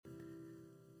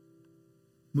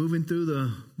moving through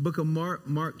the book of Mark,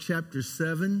 Mark chapter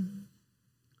 7.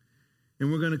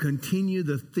 And we're going to continue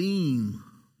the theme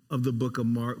of the book of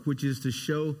Mark, which is to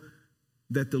show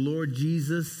that the Lord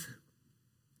Jesus,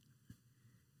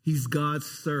 he's God's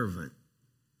servant.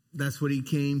 That's what he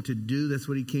came to do. That's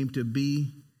what he came to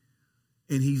be.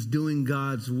 And he's doing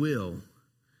God's will.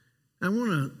 I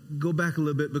want to go back a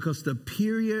little bit because the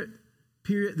period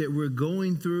that we're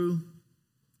going through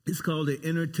is called the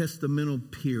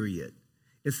intertestamental period.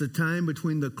 It's the time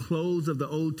between the close of the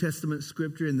Old Testament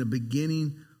scripture and the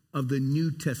beginning of the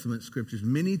New Testament scriptures.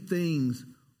 Many things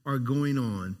are going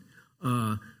on.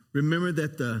 Remember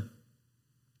that the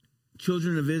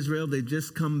children of Israel, they've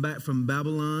just come back from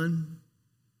Babylon.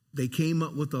 They came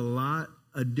up with a lot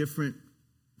of different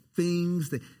things.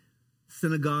 The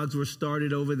synagogues were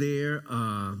started over there.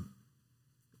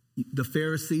 The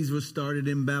Pharisees were started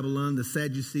in Babylon. The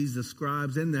Sadducees, the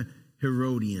scribes, and the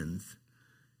Herodians.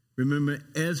 Remember,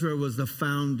 Ezra was the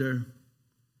founder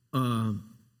of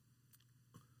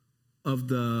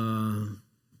the,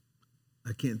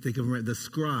 I can't think of them right, the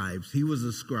scribes. He was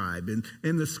a scribe.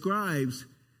 And the scribes,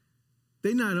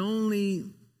 they not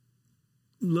only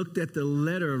looked at the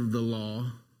letter of the law,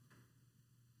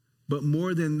 but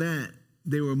more than that,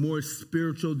 they were more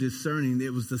spiritual discerning.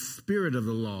 It was the spirit of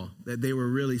the law that they were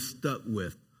really stuck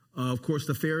with. Of course,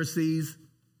 the Pharisees,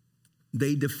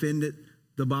 they defended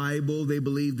the Bible. They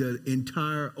believed the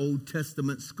entire Old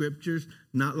Testament scriptures,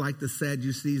 not like the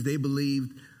Sadducees. They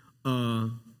believed, they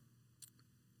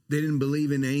didn't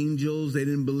believe in angels. They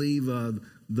didn't believe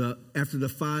after the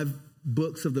 5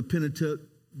 books of the Pentateuch,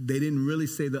 they didn't really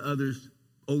say the other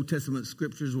Old Testament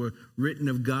scriptures were written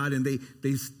of God. And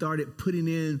they started putting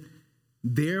in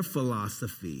their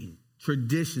philosophy,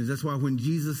 traditions. That's why when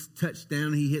Jesus touched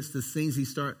down, he hits the scenes, he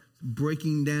starts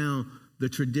breaking down the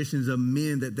traditions of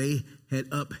men that they had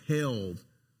upheld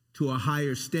to a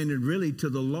higher standard, really to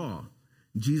the law.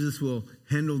 Jesus will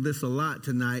handle this a lot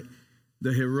tonight.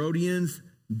 The Herodians,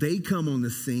 they come on the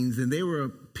scenes, and they were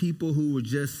people who were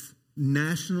just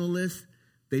nationalists.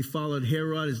 They followed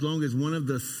Herod. As long as one of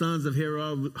the sons of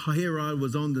Herod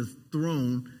was on the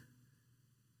throne,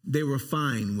 they were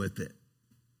fine with it.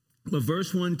 But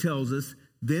verse 1 tells us,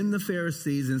 then the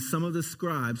Pharisees and some of the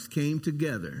scribes came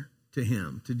together to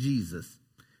him, to Jesus,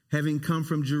 having come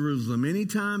from Jerusalem.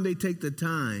 Anytime they take the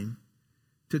time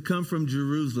to come from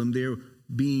Jerusalem, they're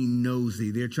being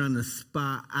nosy. They're trying to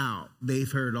spy out.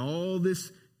 They've heard all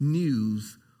this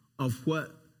news of what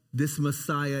this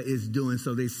Messiah is doing,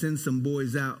 so they send some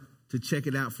boys out to check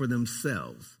it out for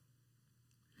themselves.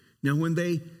 Now, when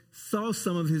they saw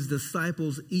some of his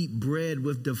disciples eat bread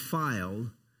with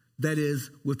defiled, that is,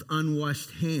 with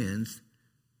unwashed hands,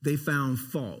 they found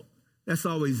fault. That's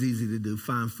always easy to do,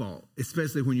 find fault,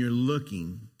 especially when you're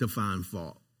looking to find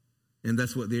fault. And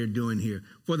that's what they're doing here.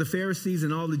 For the Pharisees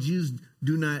and all the Jews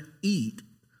do not eat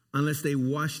unless they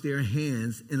wash their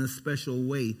hands in a special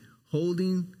way,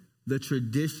 holding the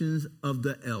traditions of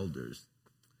the elders.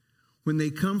 When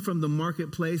they come from the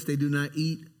marketplace, they do not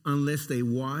eat unless they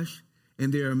wash.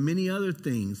 And there are many other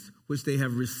things which they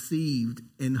have received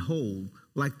and hold,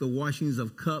 like the washings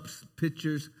of cups,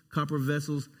 pitchers, copper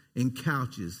vessels, and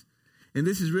couches. And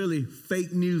this is really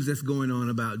fake news that's going on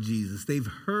about Jesus. They've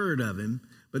heard of him,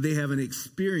 but they haven't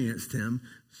experienced him.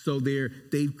 So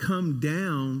they've come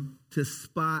down to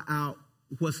spy out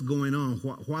what's going on,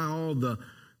 why all the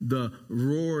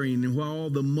roaring and why all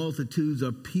the multitudes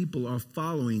of people are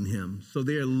following him. So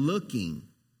they're looking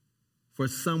for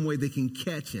some way they can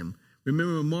catch him.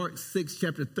 Remember Mark 6,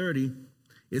 chapter 30,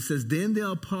 it says, then the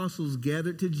apostles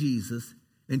gathered to Jesus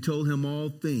and told him all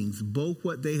things, both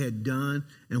what they had done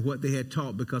and what they had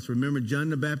taught. Because remember,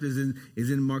 John the Baptist is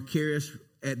in Machaerus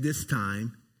at this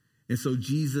time. And so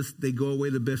they go away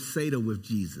to Bethsaida with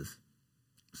Jesus.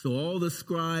 So all the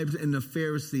scribes and the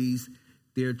Pharisees,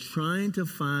 they're trying to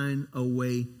find a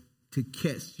way to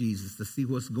catch Jesus, to see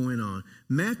what's going on.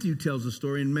 Matthew tells a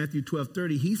story in Matthew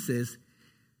 12:30.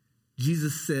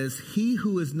 Jesus says, he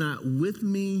who is not with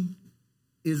me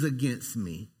is against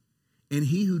me, and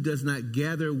he who does not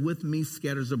gather with me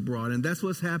scatters abroad. And that's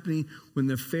what's happening when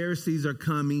the Pharisees are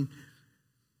coming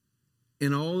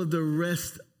and all of the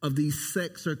rest of these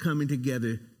sects are coming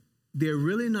together. They're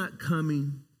really not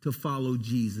coming to follow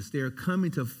Jesus. They're coming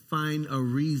to find a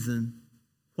reason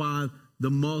why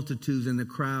the multitudes and the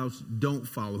crowds don't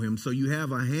follow him. So you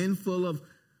have a handful of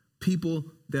people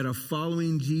that are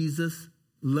following Jesus,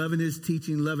 loving his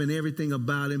teaching, loving everything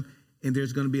about him, and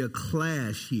there's going to be a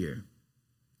clash here.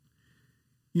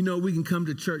 You know, we can come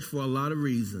to church for a lot of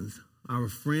reasons. Our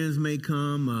friends may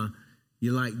come,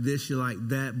 you like this, you like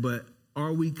that, but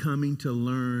are we coming to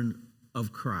learn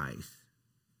of Christ?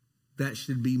 that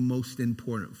should be most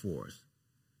important for us.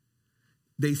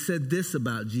 They said this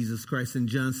about Jesus Christ in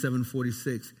John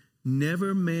 7:46,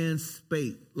 never man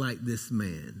spake like this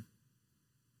man.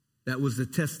 That was the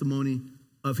testimony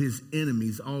of his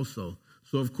enemies also.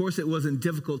 So, of course, it wasn't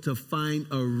difficult to find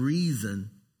a reason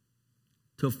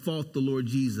to fault the Lord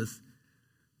Jesus.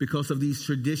 Because of these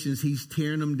traditions, he's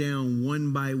tearing them down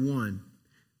one by one.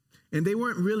 And they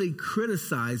weren't really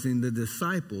criticizing the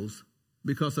disciples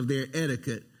because of their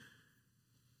etiquette.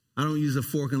 I don't use a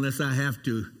fork unless I have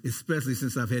to, especially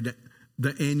since I've had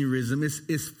the aneurysm.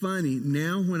 It's funny.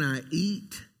 Now when I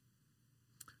eat,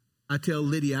 I tell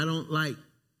Lydia I don't like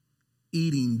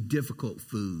eating difficult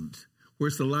foods. Where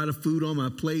it's a lot of food on my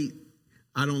plate,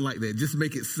 I don't like that. Just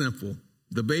make it simple.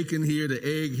 The bacon here, the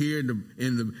egg here,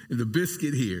 and the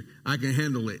biscuit here. I can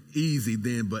handle it easy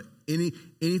then. But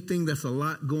anything that's a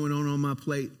lot going on my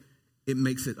plate, it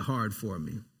makes it hard for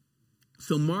me.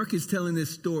 So Mark is telling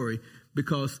this story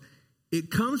because it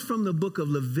comes from the book of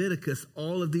Leviticus,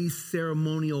 all of these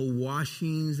ceremonial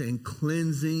washings and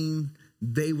cleansing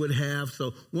they would have.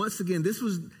 So once again,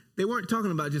 they weren't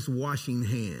talking about just washing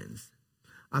hands.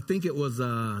 I think it was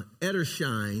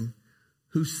Edersheim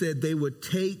who said they would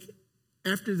take,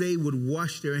 after they would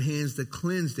wash their hands to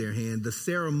cleanse their hand, the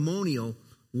ceremonial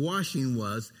washing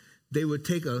was they would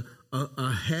take a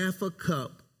half a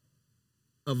cup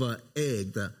of an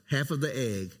egg, the half of the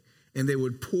egg, and they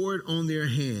would pour it on their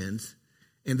hands,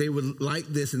 and they would like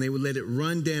this, and they would let it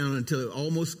run down until it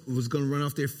almost was going to run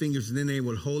off their fingers, and then they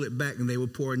would hold it back, and they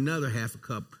would pour another half a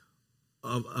cup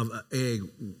of an egg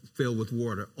filled with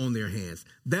water on their hands.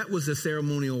 That was the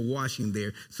ceremonial washing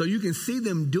there. So you can see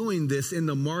them doing this in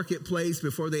the marketplace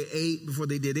before they ate, before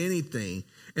they did anything.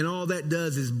 And all that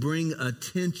does is bring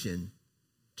attention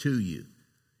to you.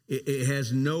 It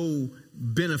has no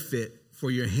benefit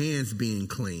for your hands being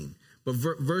clean. But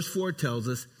verse 4 tells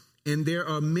us, and there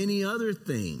are many other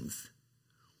things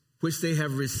which they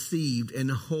have received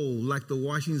and hold, like the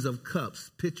washings of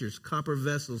cups, pitchers, copper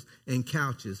vessels, and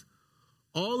couches.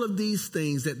 All of these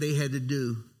things that they had to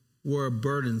do were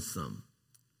burdensome.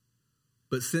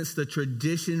 But since the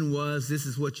tradition was this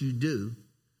is what you do,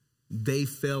 they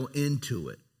fell into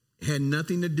it. It had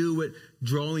nothing to do with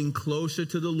drawing closer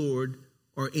to the Lord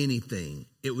or anything.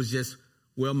 It was just,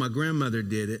 well, my grandmother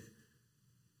did it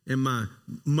and my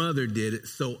mother did it,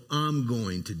 so I'm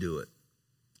going to do it.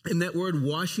 And that word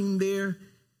washing there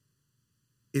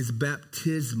is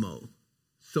baptismo.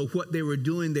 So what they were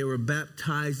doing, they were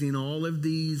baptizing all of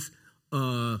these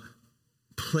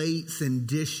plates and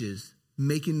dishes,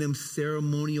 making them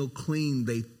ceremonial clean,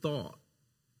 they thought,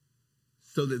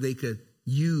 so that they could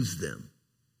use them.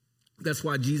 That's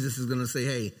why Jesus is going to say,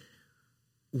 hey,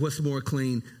 what's more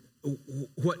clean?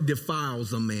 What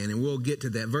defiles a man? And we'll get to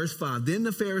that. Verse 5, then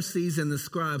the Pharisees and the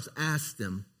scribes asked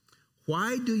them,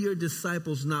 why do your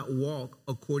disciples not walk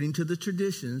according to the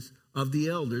traditions of the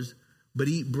elders, but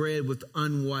eat bread with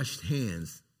unwashed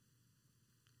hands?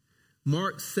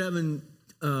 Mark 7,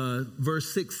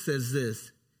 verse 6 says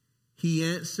this, he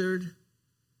answered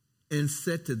and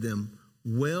said to them,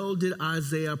 well did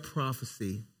Isaiah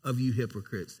prophesy of you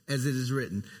hypocrites, as it is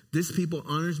written, this people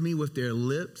honors me with their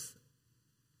lips,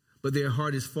 but their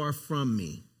heart is far from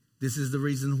me. This is the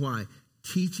reason why,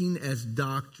 teaching as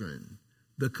doctrine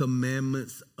the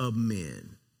commandments of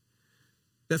men.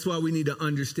 That's why we need to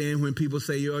understand when people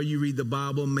say, oh, you read the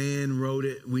Bible, man wrote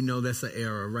it. We know that's an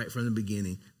error right from the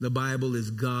beginning. The Bible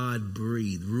is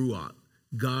God-breathed, Ruach.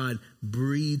 God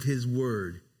breathed his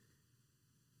word.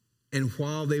 And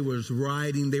while they were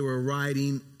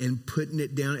writing and putting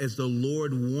it down as the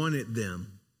Lord wanted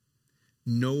them.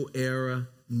 No error,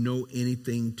 no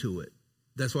anything to it.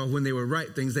 That's why when they would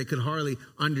write things, they could hardly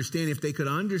understand if they could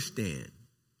understand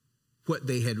what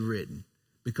they had written,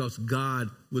 because God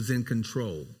was in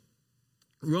control.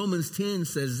 Romans 10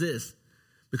 says this,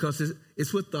 because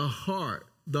it's with the heart.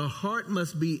 The heart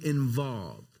must be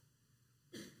involved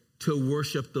to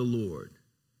worship the Lord.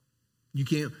 You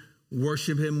can't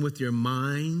worship him with your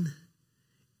mind.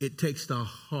 It takes the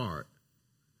heart.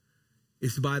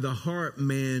 It's by the heart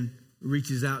man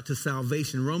reaches out to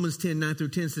salvation. Romans 10, 9 through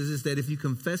 10 says this, that if you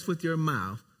confess with your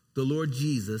mouth the Lord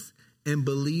Jesus and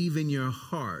believe in your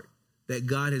heart that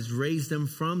God has raised him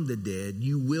from the dead,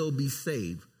 you will be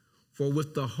saved. For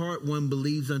with the heart one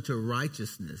believes unto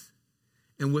righteousness,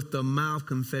 and with the mouth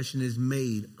confession is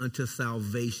made unto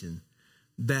salvation.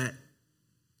 That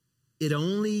it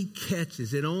only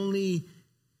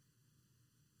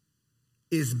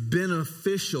is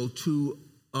beneficial to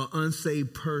an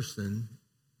unsaved person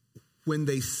when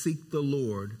they seek the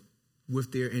Lord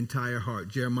with their entire heart.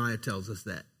 Jeremiah tells us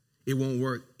that It won't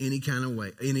work any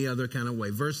other kind of way.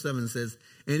 Verse 7 says,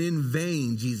 and in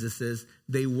vain, Jesus says,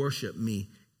 they worship me,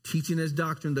 teaching as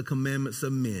doctrine the commandments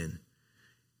of men.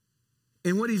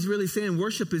 And what he's really saying,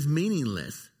 worship is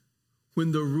meaningless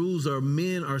when the rules of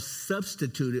men are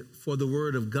substituted for the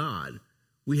word of God.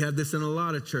 We have this in a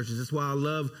lot of churches. That's why I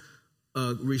love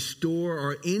Restore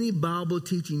or any Bible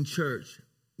teaching church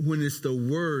when it's the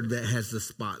word that has the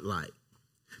spotlight.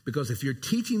 Because if you're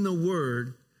teaching the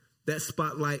word, that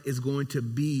spotlight is going to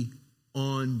be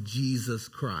on Jesus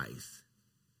Christ.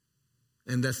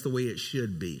 And that's the way it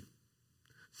should be.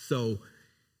 So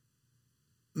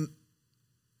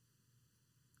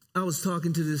I was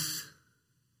talking to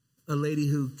a lady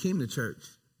who came to church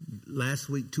last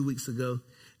week, 2 weeks ago,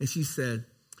 and she said,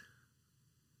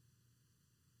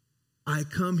 I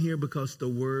come here because the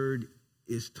word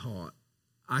is taught.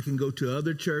 I can go to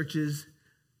other churches.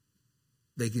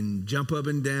 They can jump up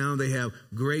and down. They have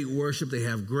great worship. They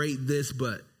have great this.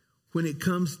 But when it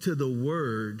comes to the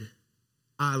word,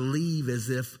 I leave as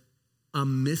if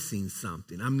I'm missing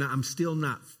something. I'm still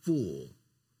not full.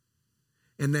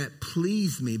 And that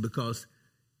pleased me because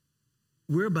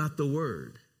we're about the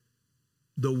word.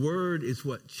 The word is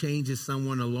what changes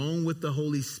someone along with the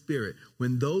Holy Spirit.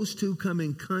 When those two come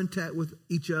in contact with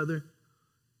each other,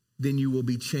 then you will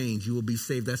be changed. You will be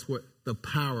saved. That's what the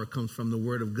power comes from, the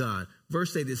word of God.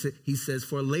 Verse 8, he says,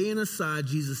 for laying aside,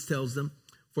 Jesus tells them,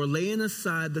 for laying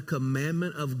aside the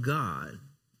commandment of God.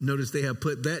 Notice they have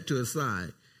put that to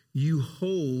aside. You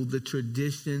hold the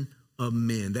tradition of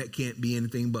men. That can't be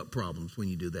anything but problems when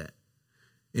you do that.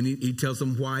 And he tells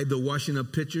them why the washing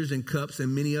of pitchers and cups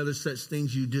and many other such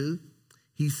things you do.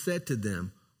 He said to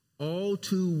them, all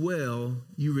too well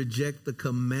you reject the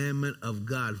commandment of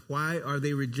God. Why are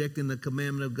they rejecting the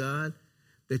commandment of God?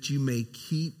 That you may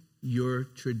keep your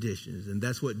traditions. And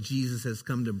that's what Jesus has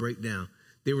come to break down.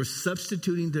 They were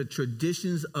substituting the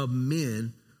traditions of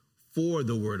men for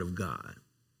the word of God.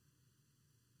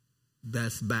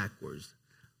 That's backwards.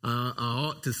 I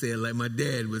ought to say it like my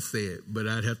dad would say it, but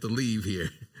I'd have to leave here.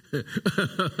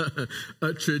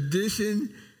 A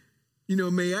tradition,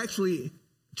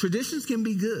 traditions can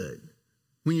be good.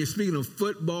 When you're speaking of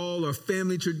football or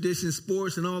family traditions,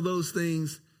 sports and all those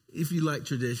things, if you like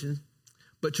traditions.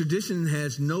 But tradition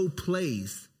has no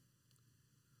place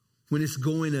when it's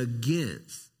going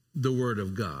against the word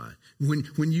of God.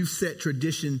 When you set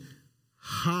tradition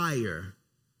higher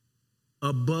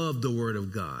above the word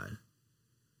of God.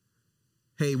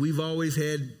 Hey, we've always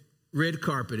had red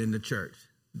carpet in the church.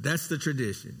 That's the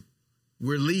tradition.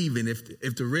 We're leaving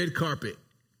if the red carpet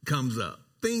comes up.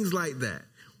 Things like that.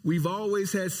 We've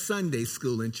always had Sunday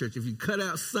school in church. If you cut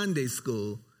out Sunday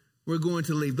school, we're going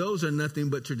to leave. Those are nothing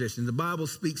but traditions. The Bible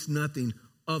speaks nothing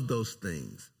of those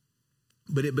things.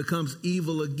 But it becomes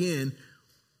evil again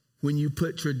when you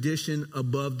put tradition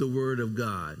above the word of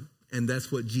God. And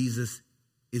that's what Jesus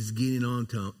is getting on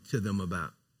to them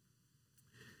about.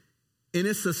 And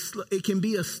it can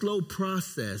be a slow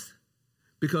process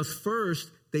because first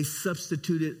they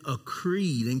substituted a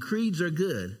creed, and creeds are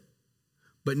good,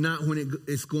 but not when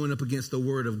it's going up against the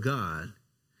word of God.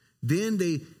 Then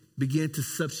they began to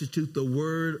substitute the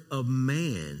word of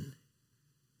man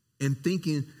and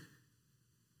thinking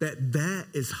that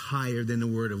is higher than the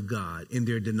word of God in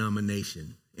their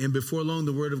denomination. And before long,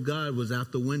 the word of God was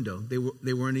out the window.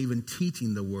 They weren't even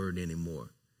teaching the word anymore.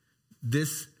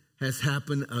 This has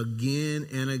happened again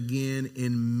and again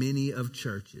in many of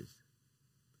churches.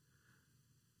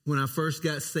 When I first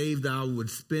got saved, I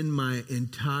would spend my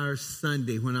entire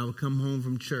Sunday when I would come home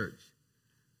from church.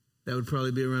 That would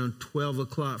probably be around 12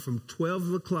 o'clock. From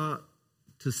 12 o'clock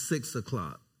to 6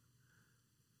 o'clock,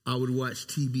 I would watch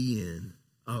TBN,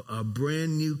 a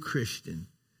brand new Christian.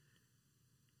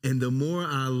 And the more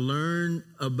I learned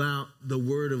about the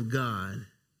Word of God,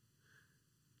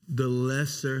 the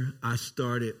lesser I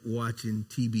started watching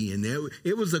TBN.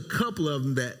 It was a couple of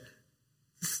them that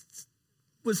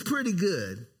was pretty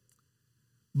good.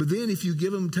 But then if you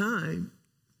give them time,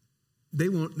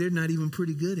 they're not even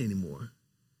pretty good anymore.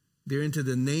 They're into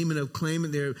the naming of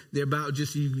claiming. They're about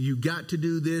just you got to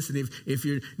do this, and if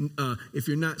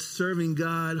you're not serving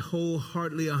God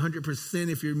wholeheartedly 100%,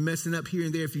 if you're messing up here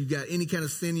and there, if you've got any kind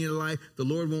of sin in your life, the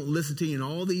Lord won't listen to you, and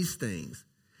all these things.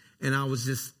 And I was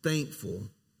just thankful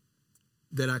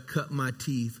that I cut my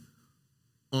teeth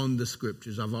on the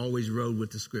scriptures. I've always rode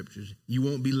with the scriptures. You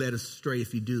won't be led astray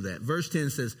if you do that. Verse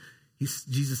 10 says,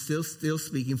 Jesus still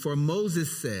speaking, for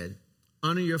Moses said,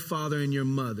 honor your father and your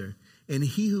mother. And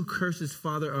he who curses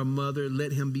father or mother,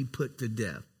 let him be put to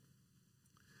death.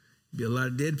 Be a lot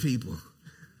of dead people.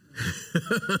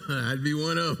 I'd be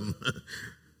one of them.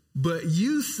 But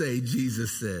you say,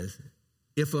 Jesus says,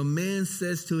 If a man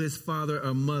says to his father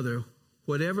or mother,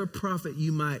 whatever profit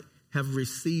you might have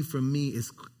received from me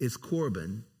is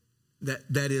Corban,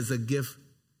 that is a gift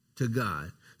to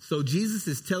God. So Jesus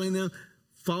is telling them,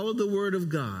 follow the word of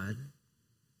God,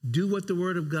 do what the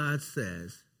word of God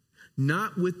says,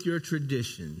 not with your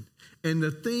tradition. And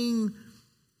the thing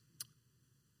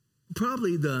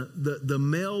probably the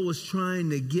male was trying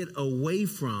to get away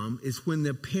from is when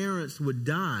their parents would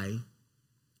die,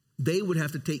 they would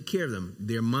have to take care of them.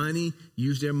 Their money,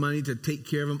 use their money to take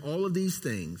care of them, all of these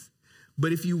things.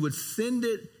 But if you would send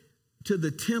it to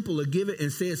the temple or give it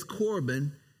and say it's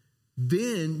Corban,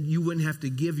 then you wouldn't have to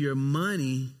give your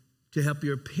money to help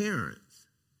your parents.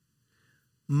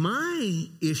 My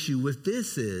issue with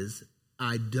this is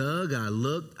I dug, I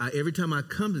looked. Every time I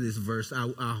come to this verse,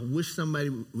 I wish somebody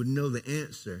would know the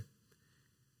answer.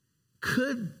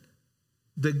 Could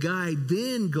the guy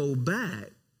then go back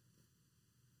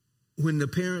when the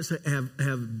parents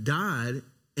have died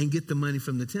and get the money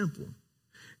from the temple?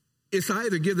 It's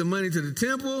either give the money to the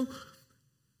temple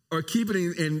or keep it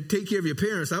and take care of your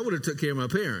parents. I would have took care of my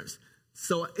parents.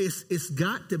 So it's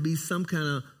got to be some kind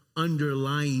of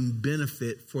underlying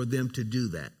benefit for them to do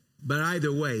that. But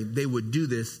either way, they would do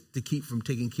this to keep from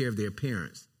taking care of their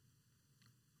parents.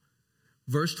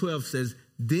 Verse 12 says,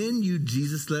 then you,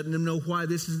 Jesus, letting them know why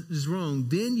this is wrong,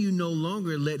 then you no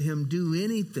longer let him do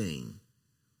anything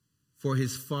for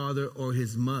his father or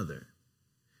his mother,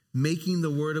 making the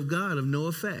word of God of no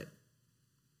effect.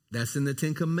 That's in the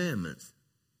 10 Commandments.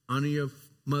 Honor your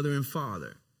mother and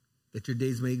father, that your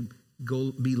days may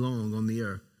be long on the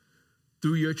earth.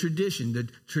 Through your tradition. The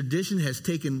tradition has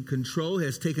taken control,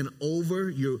 has taken over.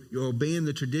 You're obeying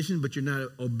the tradition, but you're not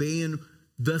obeying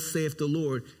thus saith the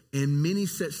Lord, and many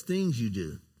such things you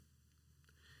do.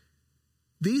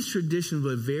 These traditions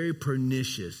were very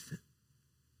pernicious.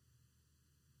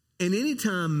 And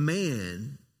anytime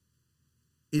man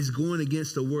is going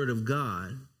against the word of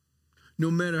God, no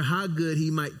matter how good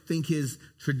he might think his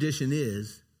tradition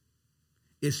is,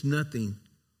 it's nothing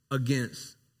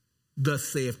against thus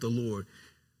saith the Lord.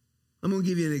 I'm going to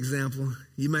give you an example.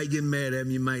 You might get mad at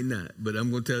me, you might not, but I'm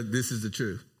going to tell you this is the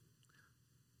truth.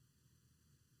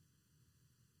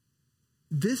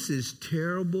 This is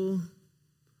terrible.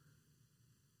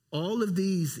 All of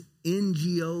these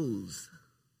NGOs,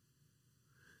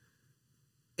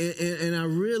 and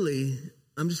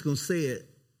I'm just going to say it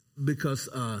because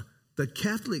the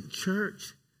Catholic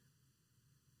Church,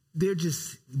 they're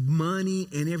just money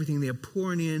and everything they're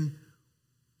pouring in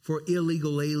for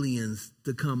illegal aliens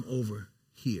to come over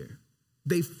here.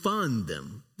 They fund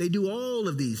them. They do all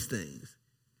of these things.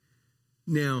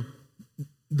 Now,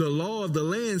 the law of the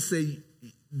land say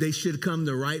they should come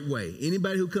the right way.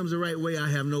 Anybody who comes the right way, I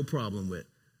have no problem with.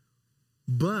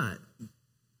 But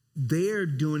they're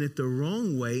doing it the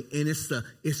wrong way, and it's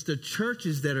the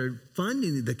churches that are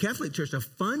funding, the Catholic Church are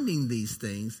funding these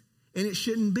things, and it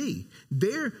shouldn't be.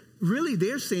 They're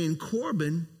saying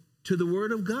Corban to the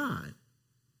word of God.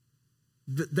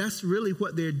 That's really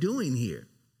what they're doing here.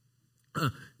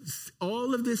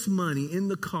 All of this money in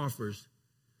the coffers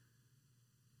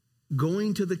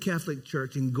going to the Catholic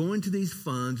Church and going to these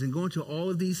funds and going to all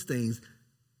of these things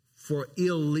for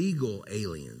illegal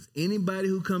aliens. Anybody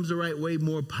who comes the right way,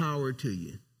 more power to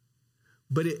you.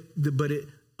 But it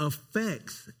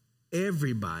affects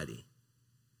everybody.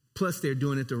 Plus, they're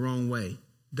doing it the wrong way.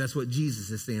 That's what Jesus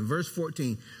is saying. Verse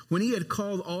 14, when he had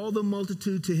called all the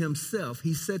multitude to himself,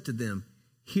 he said to them,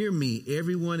 hear me,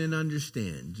 everyone, and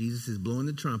understand. Jesus is blowing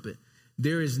the trumpet.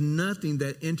 There is nothing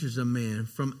that enters a man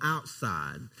from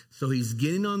outside. So he's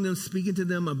getting on them, speaking to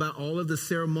them about all of the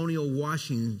ceremonial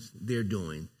washings they're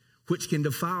doing, which can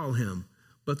defile him.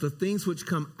 But the things which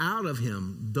come out of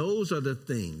him, those are the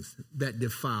things that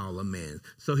defile a man.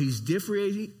 So he's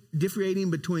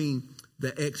differentiating between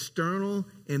the external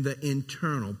and the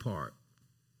internal part.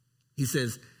 He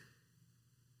says,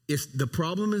 the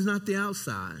problem is not the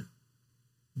outside.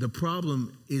 The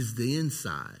problem is the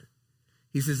inside.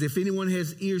 He says, if anyone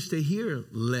has ears to hear,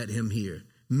 let him hear.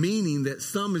 Meaning that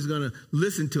some is going to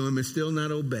listen to him and still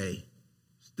not obey,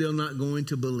 still not going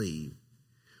to believe.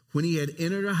 When he had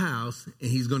entered a house, and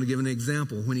he's going to give an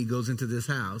example when he goes into this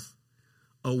house,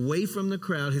 away from the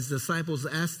crowd, his disciples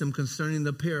asked him concerning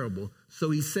the parable.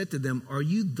 So he said to them, are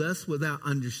you thus without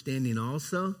understanding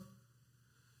also?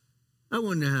 I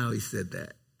wonder how he said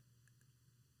that.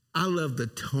 I love the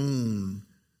tone.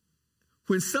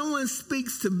 When someone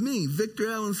speaks to me,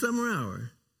 Victor Allen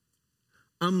Summerhour,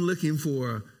 I'm looking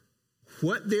for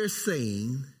what they're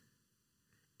saying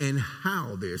and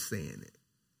how they're saying it.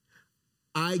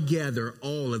 I gather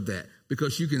all of that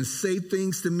because you can say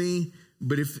things to me,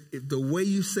 but if the way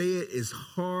you say it is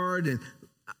hard and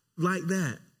like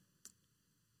that,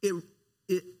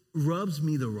 it rubs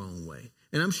me the wrong way.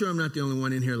 And I'm sure I'm not the only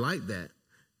one in here like that.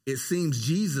 It seems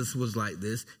Jesus was like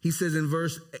this. He says in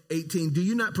verse 18, do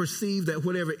you not perceive that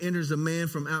whatever enters a man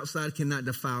from outside cannot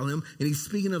defile him? And he's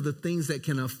speaking of the things that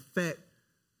can affect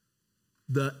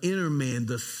the inner man,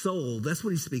 the soul. That's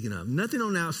what he's speaking of. Nothing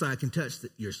on the outside can touch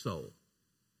your soul.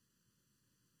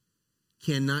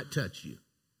 Cannot touch you.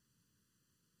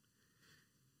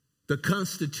 The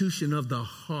constitution of the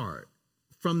heart,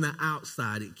 from the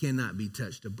outside, it cannot be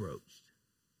touched or broached.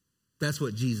 That's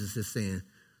what Jesus is saying.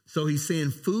 So he's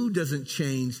saying food doesn't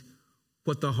change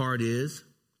what the heart is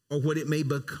or what it may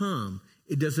become.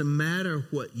 It doesn't matter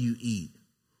what you eat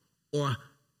or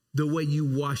the way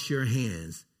you wash your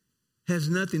hands. Has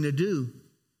nothing to do,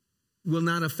 will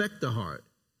not affect the heart.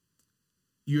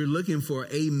 You're looking for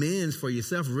amens for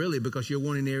yourself, really, because you're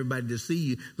wanting everybody to see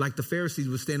you. Like the Pharisees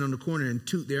would stand on the corner and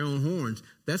toot their own horns.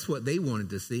 That's what they wanted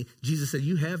to see. Jesus said,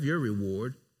 you have your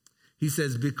reward. He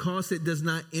says, because it does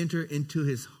not enter into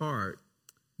his heart,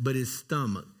 but his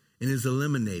stomach, and is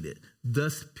eliminated,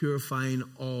 thus purifying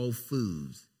all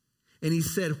foods. And he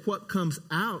said, what comes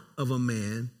out of a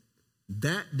man,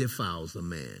 that defiles a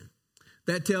man.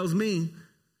 That tells me,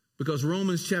 because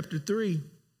Romans chapter 3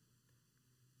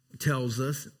 tells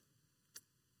us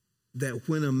that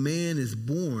when a man is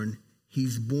born,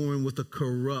 he's born with a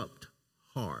corrupt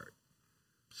heart.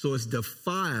 So it's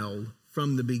defiled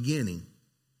from the beginning.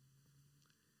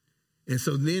 And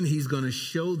so then he's going to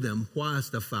show them why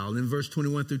it's defiled. In verse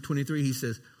 21 through 23, he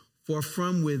says, for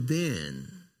from within,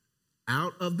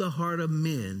 out of the heart of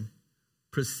men,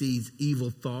 proceeds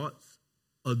evil thoughts,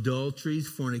 adulteries,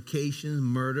 fornications,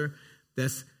 murder.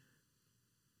 That's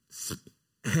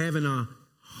having a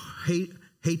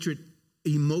hatred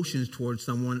emotions towards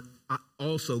someone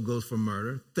also goes for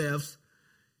murder. Thefts.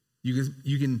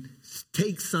 You can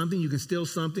take something, you can steal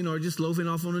something, or just loafing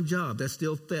off on a job. That's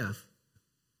still theft.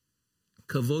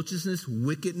 Covetousness,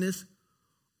 wickedness,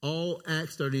 all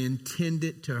acts that are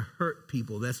intended to hurt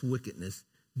people. That's wickedness.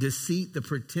 Deceit, the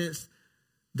pretense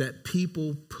that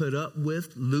people put up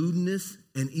with. Lewdness,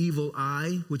 an evil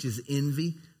eye, which is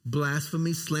envy.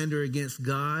 Blasphemy, slander against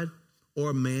God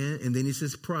or man. And then he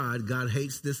says pride. God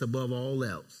hates this above all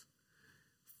else.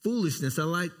 Foolishness, I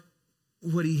like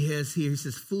what he has here. He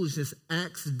says foolishness,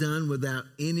 acts done without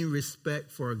any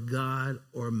respect for God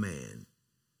or man.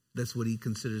 That's what he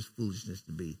considers foolishness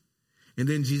to be. And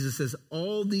then Jesus says,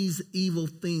 all these evil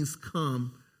things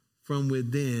come from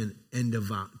within and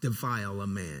defile a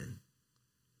man.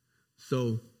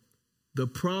 So the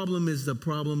problem is the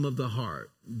problem of the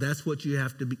heart. That's what you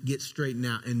have to get straightened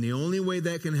out. And the only way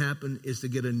that can happen is to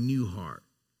get a new heart.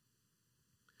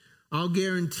 I'll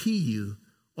guarantee you,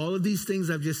 all of these things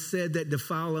I've just said that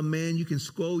defile a man, you can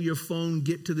scroll your phone,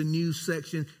 get to the news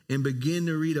section, and begin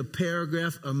to read a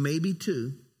paragraph or maybe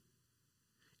two.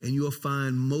 And you will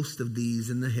find most of these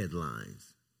in the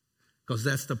headlines. Because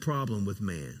that's the problem with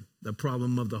man, the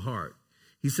problem of the heart.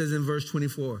 He says in verse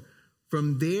 24,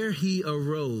 from there he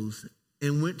arose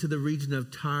and went to the region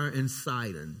of Tyre and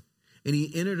Sidon. And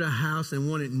he entered a house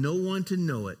and wanted no one to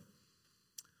know it.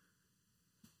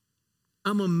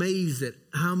 I'm amazed at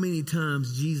how many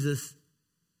times Jesus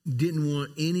didn't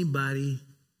want anybody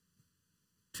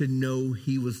to know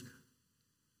he was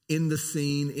in the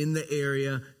scene, in the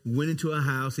area, went into a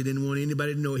house. He didn't want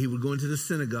anybody to know. He would go into the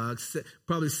synagogue,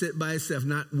 probably sit by himself,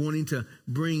 not wanting to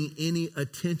bring any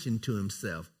attention to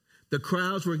himself. The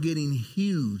crowds were getting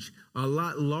huge, a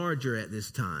lot larger at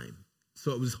this time.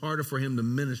 So it was harder for him to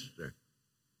minister.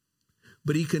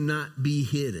 But he could not be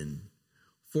hidden.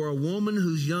 For a woman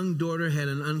whose young daughter had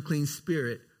an unclean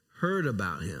spirit heard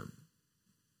about him.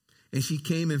 And she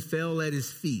came and fell at his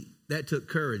feet. That took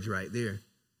courage right there.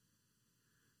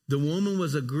 The woman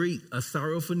was a Greek, a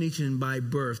Syrophoenician by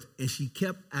birth, and she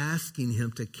kept asking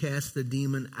him to cast the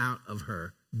demon out of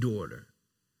her daughter.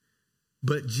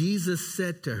 But Jesus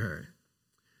said to her,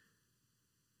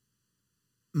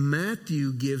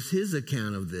 Matthew gives his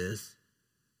account of this,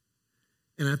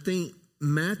 and I think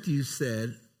Matthew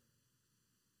said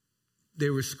they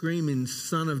were screaming,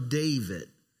 Son of David,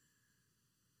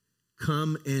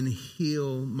 come and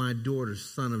heal my daughter,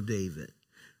 Son of David.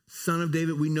 Son of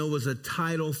David, we know, was a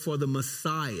title for the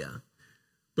Messiah.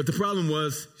 But the problem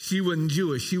was she wasn't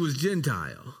Jewish. She was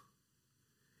Gentile.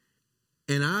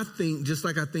 And I think, just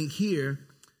like I think here,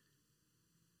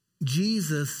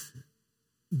 Jesus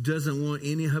doesn't want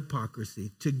any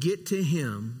hypocrisy. To get to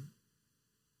him,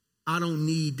 I don't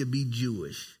need to be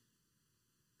Jewish.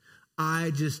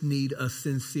 I just need a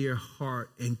sincere heart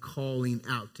and calling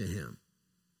out to him.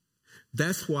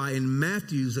 That's why in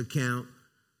Matthew's account,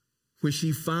 when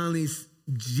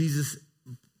Jesus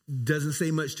doesn't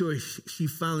say much to her. She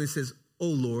finally says,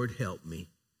 "Oh, Lord, help me."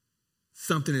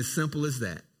 Something as simple as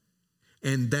that.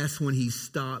 And that's when he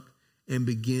stopped and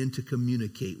began to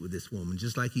communicate with this woman,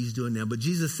 just like he's doing now. But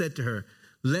Jesus said to her,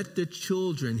 "Let the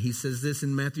children," he says this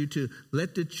in Matthew 2,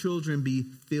 "let the children be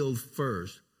filled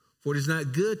first. For it is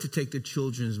not good to take the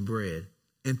children's bread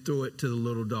and throw it to the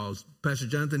little dogs." Pastor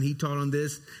Jonathan, he taught on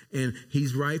this, and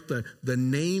he's right. The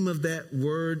name of that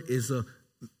word is a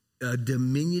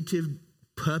diminutive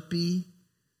puppy.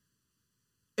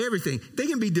 Everything. They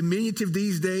can be diminutive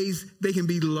these days. They can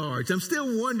be large. I'm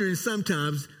still wondering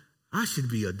sometimes, I should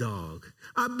be a dog.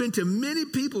 I've been to many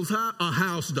people's a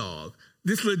house dog,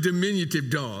 this little diminutive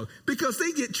dog, because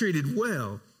they get treated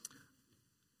well.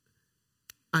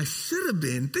 I should have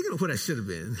been, thinking of what I should have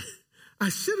been. I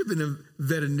should have been a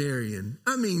veterinarian.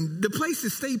 I mean, the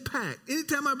places stay packed.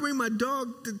 Anytime I bring my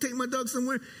dog to take my dog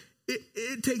somewhere,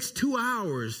 it takes 2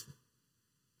 hours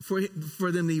for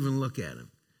them to even look at him.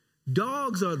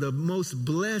 Dogs are the most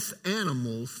blessed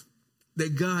animals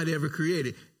that God ever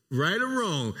created, right or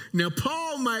wrong. Now,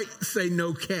 Paul might say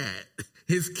no cat.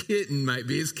 His kitten might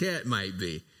be, his cat might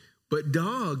be. But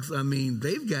dogs, I mean,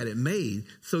 they've got it made.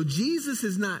 So Jesus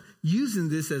is not using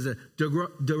this as a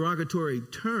derogatory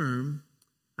term.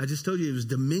 I just told you it was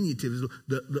diminutive. It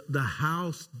was the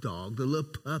house dog, the little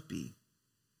puppy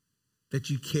that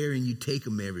you carry and you take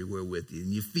him everywhere with you.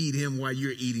 And you feed him while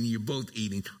you're eating. You're both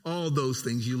eating. All those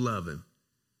things, you love him.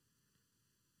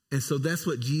 And so that's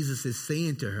what Jesus is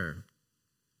saying to her.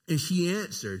 And she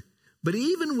answered. But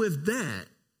even with that,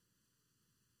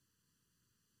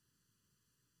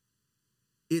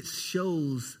 it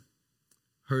shows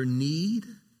her need.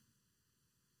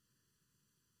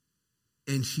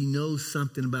 And she knows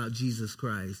something about Jesus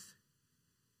Christ.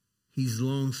 He's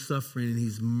long-suffering and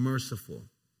he's merciful.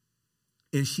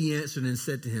 And she answered and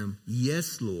said to him,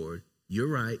 "Yes, Lord, you're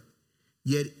right.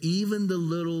 Yet even the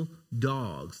little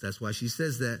dogs," that's why she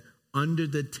says that, "under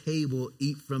the table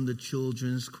eat from the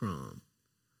children's crumb."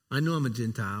 I know I'm a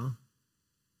Gentile.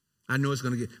 I know it's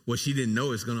going to get, well, she didn't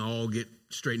know it's going to all get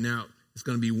straightened out. It's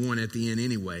going to be one at the end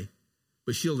anyway.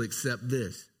 But she'll accept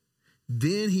this.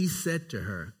 Then he said to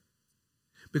her,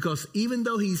 because even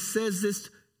though he says this,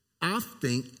 I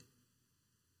think,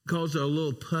 calls her a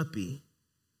little puppy,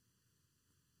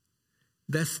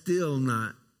 that's still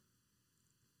not,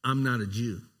 I'm not a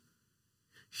Jew.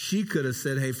 She could have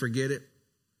said, "Hey, forget it.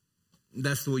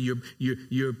 That's the way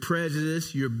you're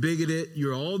prejudiced, you're bigoted,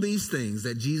 you're all these things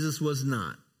that Jesus was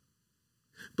not."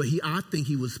 But I think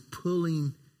he was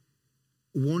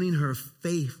wanting her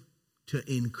faith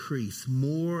to increase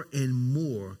more and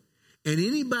more. And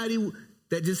anybody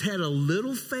that just had a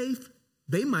little faith,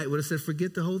 they might would have said,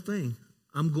 "Forget the whole thing.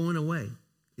 I'm going away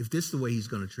if this is the way he's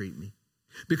going to treat me."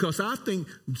 Because I think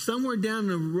somewhere down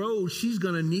the road, she's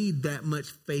going to need that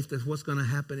much faith. That's what's going to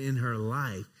happen in her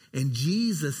life. And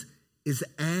Jesus is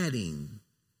adding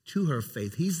to her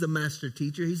faith. He's the master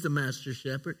teacher. He's the master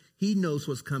shepherd. He knows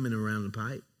what's coming around the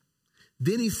pipe.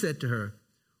 Then he said to her,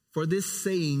 "For this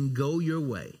saying, go your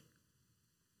way."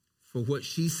 For what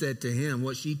she said to him,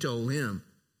 what she told him,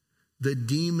 "The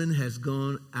demon has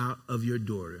gone out of your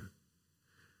daughter."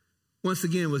 Once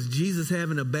again, was Jesus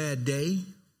having a bad day?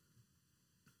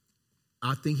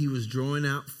 I think he was drawing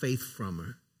out faith from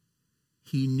her.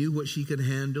 He knew what she could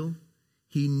handle.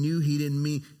 He knew he didn't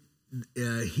mean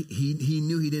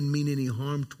any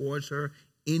harm towards her,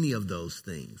 any of those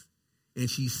things. And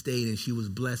she stayed and she was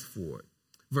blessed for it.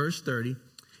 Verse 30,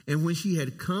 "And when she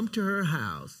had come to her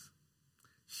house,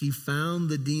 she found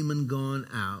the demon gone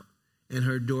out and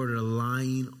her daughter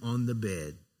lying on the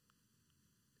bed.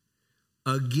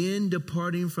 Again,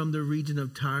 departing from the region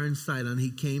of Tyre and Sidon,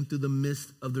 he came through the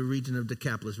midst of the region of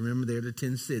Decapolis." Remember, they're the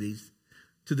 10 cities,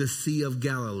 "to the Sea of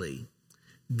Galilee.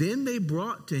 Then they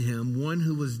brought to him one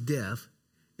who was deaf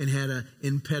and had an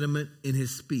impediment in his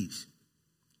speech."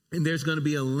 And there's going to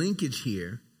be a linkage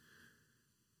here.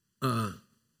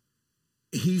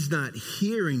 He's not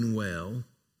hearing well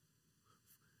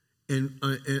and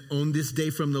on this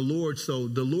day from the Lord. So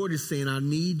the Lord is saying, "I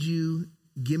need you.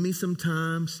 Give me some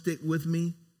time. Stick with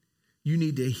me. You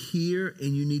need to hear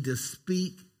and you need to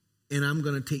speak, and I'm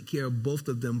going to take care of both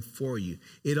of them for you."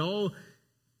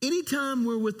 Anytime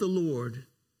we're with the Lord,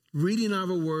 reading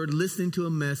our word, listening to a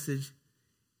message,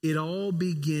 it all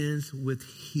begins with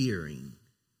hearing.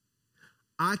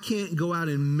 I can't go out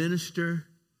and minister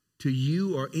to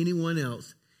you or anyone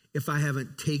else if I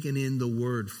haven't taken in the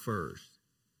word first.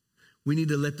 We need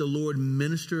to let the Lord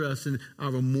minister us in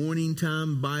our morning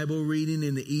time Bible reading,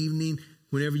 in the evening,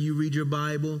 whenever you read your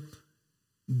Bible.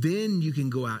 Then you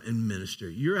can go out and minister.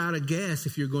 You're out of gas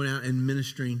if you're going out and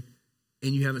ministering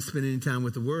and you haven't spent any time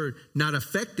with the word, not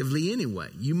effectively anyway.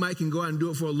 You might can go out and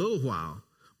do it for a little while,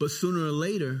 but sooner or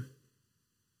later,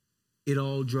 it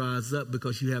all dries up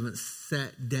because you haven't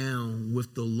sat down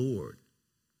with the Lord.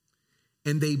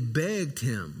 And they begged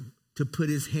him to put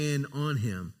his hand on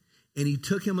him. And he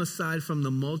took him aside from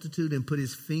the multitude and put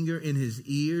his finger in his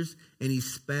ears, and he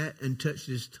spat and touched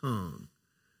his tongue.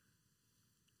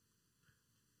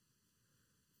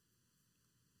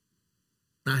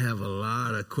 I have a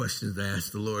lot of questions to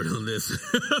ask the Lord on this.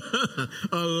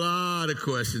 A lot of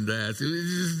questions to ask. It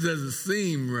just doesn't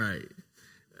seem right.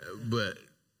 But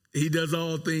he does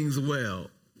all things well.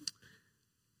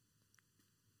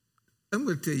 I'm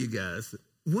going to tell you guys,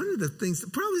 one of the things,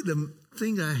 probably the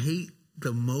thing I hate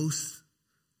the most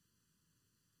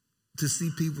to see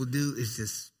people do is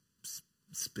just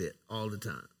spit all the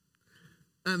time.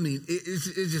 I mean,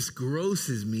 it just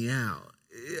grosses me out.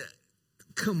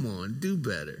 Come on, do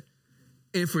better.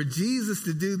 And for Jesus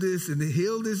to do this and to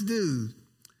heal this dude,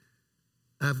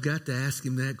 I've got to ask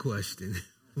him that question.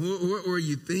 What were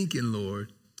you thinking,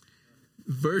 Lord?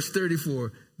 Verse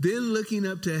 34, then looking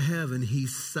up to heaven, he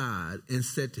sighed and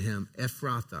said to him,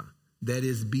 Ephphatha, that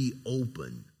is, be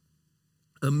open.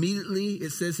 Immediately,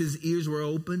 it says his ears were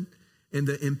open and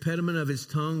the impediment of his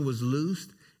tongue was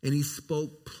loosed, and he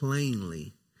spoke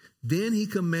plainly. Then he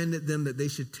commanded them that they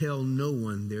should tell no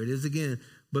one. There it is again.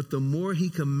 But the more he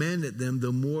commanded them,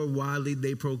 the more widely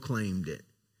they proclaimed it.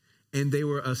 And they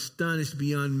were astonished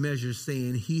beyond measure,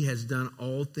 saying, he has done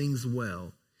all things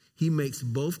well. He makes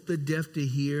both the deaf to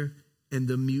hear and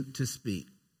the mute to speak.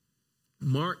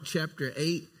 Mark chapter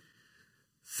 8.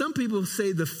 Some people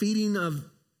say the feeding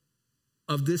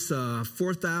of this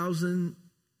 4,000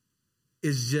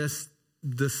 is just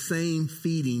the same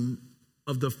feeding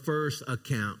of the first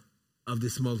account of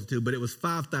this multitude, but it was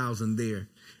 5,000 there.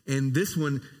 And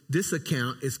this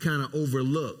account is kind of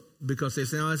overlooked because they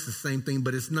say, oh, it's the same thing,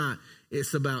 but it's not.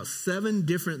 It's about 7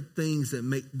 different things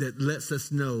that lets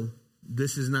us know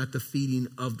this is not the feeding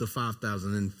of the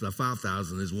 5,000, and the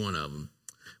 5,000 is one of them.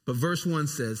 But verse 1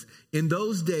 says, in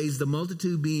those days, the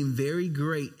multitude being very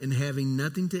great and having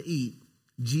nothing to eat,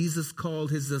 Jesus called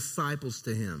his disciples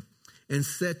to him and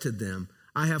said to them,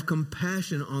 I have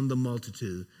compassion on the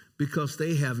multitude because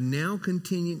they have now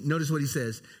continued. Notice what he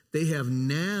says. They have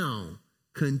now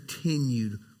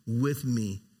continued with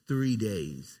me 3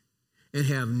 days and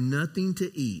have nothing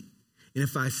to eat. And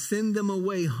if I send them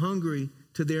away hungry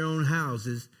to their own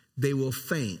houses, they will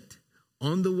faint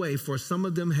on the way, for some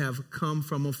of them have come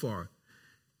from afar.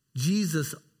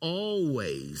 Jesus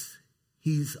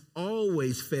he's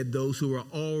always fed those who are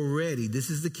already, this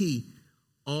is the key,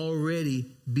 already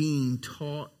being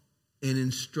taught and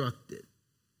instructed.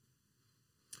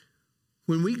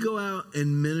 When we go out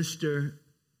and minister,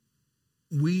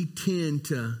 we tend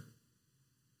to,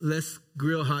 let's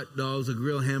grill hot dogs or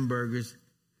grill hamburgers,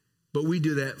 but we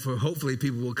do that for hopefully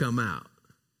people will come out.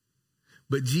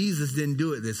 But Jesus didn't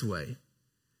do it this way.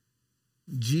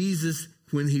 Jesus,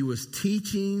 when he was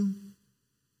teaching,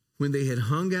 when they had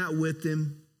hung out with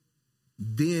him,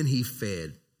 then he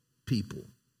fed people.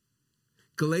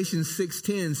 Galatians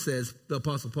 6:10 says, the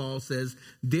Apostle Paul says,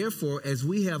 therefore, as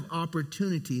we have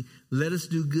opportunity, let us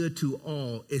do good to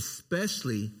all,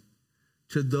 especially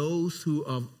to those who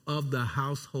are of the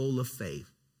household of faith.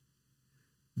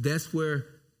 That's where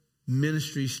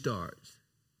ministry starts.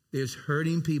 There's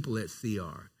hurting people at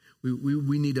CR.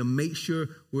 We need to make sure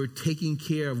we're taking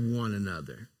care of one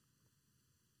another.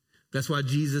 That's why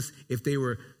Jesus, if they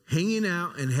were hanging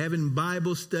out and having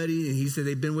Bible study, and he said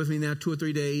they've been with me now 2 or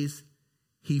 3 days,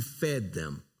 he fed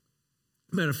them.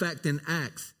 Matter of fact, in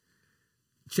Acts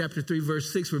chapter 3,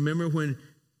 verse 6, remember when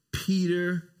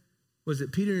Peter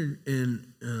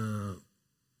and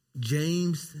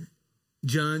James,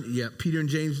 John, Peter and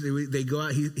James, they go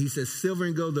out. He says, silver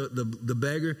and gold, the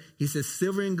beggar. He says,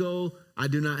 silver and gold I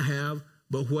do not have,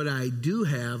 but what I do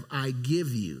have, I give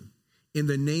you. In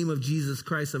the name of Jesus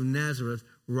Christ of Nazareth,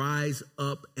 rise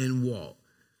up and walk.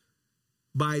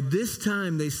 By this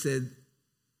time, they said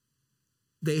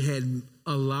they had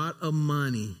a lot of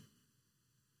money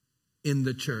in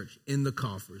the church, in the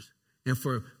coffers. And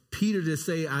for Peter to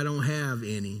say, I don't have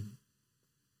any,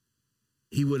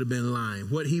 he would have been lying.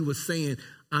 What he was saying,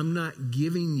 I'm not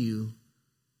giving you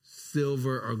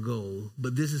silver or gold,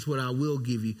 but this is what I will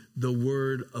give you, the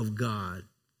word of God.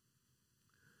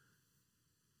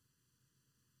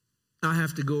 I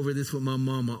have to go over this with my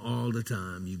mama all the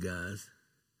time, you guys.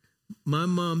 My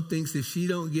mom thinks if she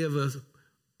don't give us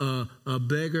a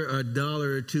beggar a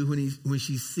dollar or two when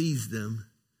she sees them,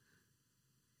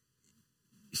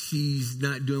 she's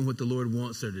not doing what the Lord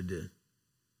wants her to do.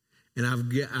 And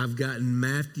I've gotten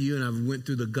Matthew and I've went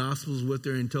through the Gospels with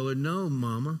her and told her, no,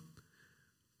 Mama.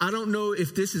 I don't know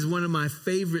if this is one of my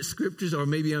favorite scriptures or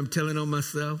maybe I'm telling on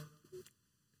myself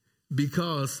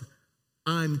because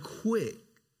I'm quick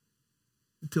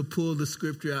to pull the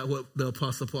scripture out what the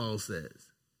Apostle Paul says.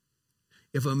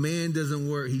 If a man doesn't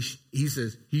work, he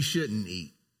says he shouldn't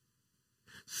eat.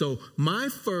 So my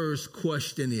first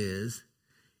question is,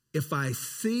 if I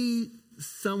see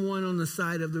someone on the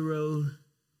side of the road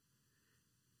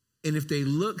and if they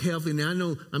look healthy, now I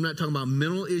know I'm not talking about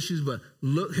mental issues, but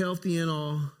look healthy and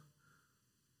all,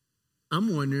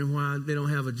 I'm wondering why they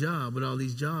don't have a job with all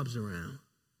these jobs around.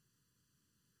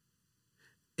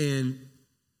 And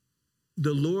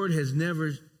the Lord has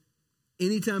never,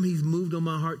 anytime he's moved on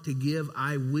my heart to give,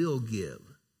 I will give.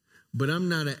 But I'm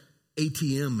not an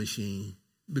ATM machine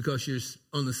because you're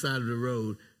on the side of the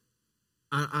road.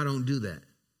 I don't do that.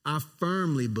 I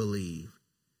firmly believe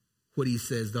what he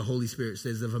says, the Holy Spirit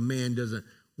says, if a man doesn't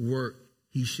work,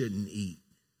 he shouldn't eat.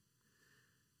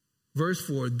 Verse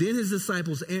 4, then his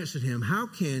disciples answered him, how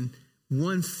can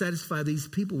one satisfy these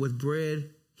people with bread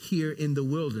here in the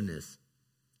wilderness?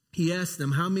 He asked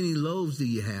them, how many loaves do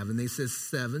you have? And they said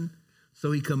 7.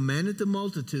 So he commanded the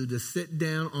multitude to sit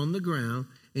down on the ground,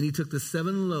 and he took the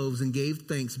 7 loaves and gave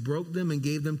thanks, broke them and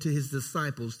gave them to his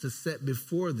disciples to set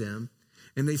before them,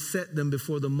 and they set them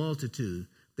before the multitude.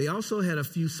 They also had a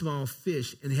few small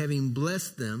fish, and having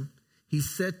blessed them, he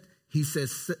said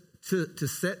to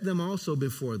set them also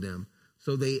before them.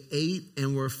 So they ate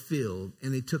and were filled,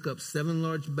 and they took up 7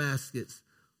 large baskets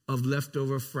of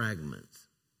leftover fragments.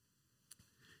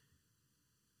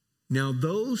 Now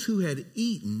those who had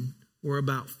eaten were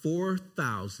about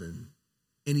 4,000,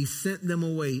 and he sent them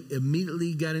away,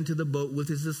 immediately got into the boat with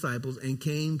his disciples, and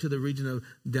came to the region of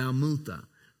Dalmutha.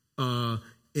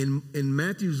 In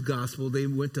Matthew's gospel, they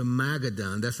went to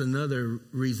Magadan. That's another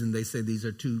reason they say these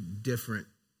are 2 different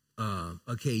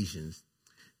occasions.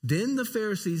 Then the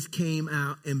Pharisees came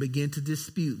out and began to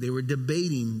dispute. They were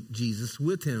debating Jesus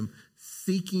with him,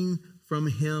 seeking from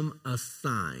him a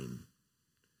sign.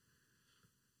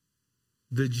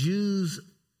 The Jews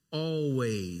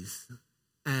always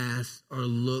ask or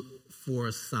look for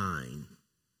a sign.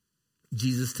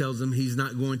 Jesus tells them he's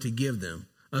not going to give them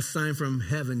a sign from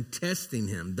heaven, testing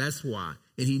him. That's why.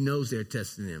 And he knows they're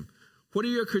testing him. What are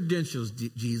your credentials,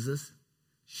 Jesus?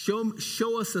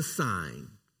 Show us a sign.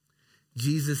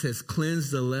 Jesus has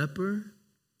cleansed the leper.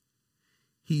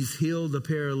 He's healed the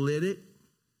paralytic.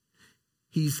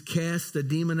 He's cast the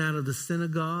demon out of the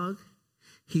synagogue.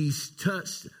 He's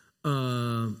touched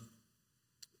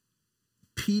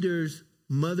Peter's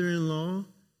mother-in-law,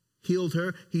 healed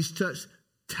her. He's touched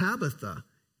Tabitha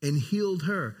and healed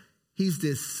her. He's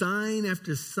this sign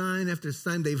after sign after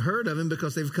sign. They've heard of him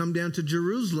because they've come down to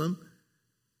Jerusalem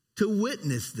to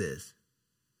witness this.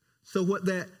 So what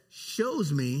that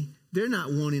shows me, they're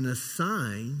not wanting a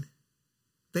sign.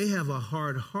 They have a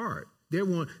hard heart.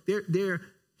 They're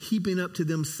heaping up to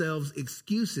themselves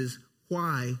excuses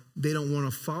why they don't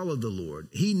want to follow the Lord.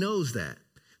 He knows that.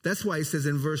 That's why he says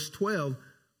in verse 12,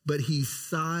 but he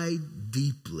sighed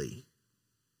deeply.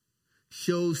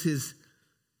 Shows his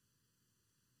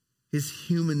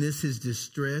humanness, his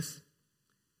distress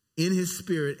in his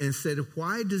spirit, and said,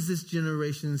 why does this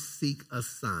generation seek a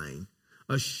sign?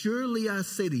 Assuredly I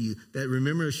say to you, that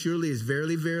remember, surely is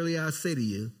verily, verily I say to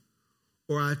you,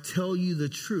 or I tell you the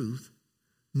truth,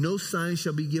 no sign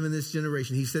shall be given this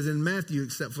generation. He says in Matthew,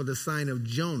 except for the sign of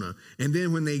Jonah. And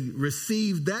then when they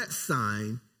received that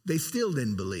sign, they still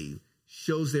didn't believe.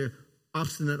 Shows their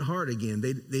obstinate heart again.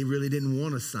 They really didn't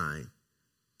want a sign.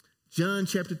 John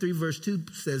chapter 3, verse 2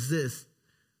 says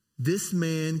this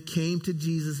man came to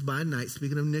Jesus by night,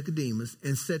 speaking of Nicodemus,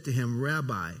 and said to him,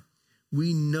 Rabbi,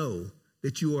 we know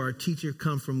that you are a teacher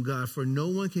come from God, for no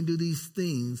one can do these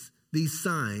things, these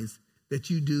signs that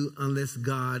you do unless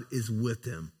God is with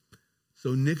him.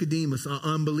 So Nicodemus, an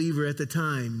unbeliever at the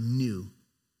time, knew.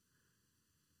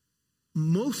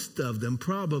 Most of them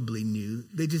probably knew.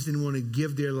 They just didn't want to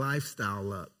give their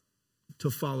lifestyle up to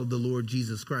follow the Lord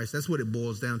Jesus Christ. That's what it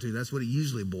boils down to. That's what it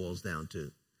usually boils down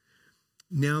to.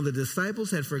 Now the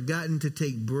disciples had forgotten to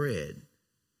take bread,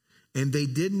 and they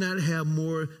did not have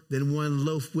more than 1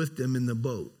 loaf with them in the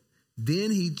boat.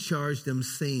 Then he charged them,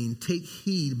 saying, take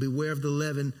heed, beware of the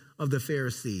leaven of the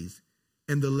Pharisees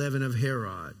and the leaven of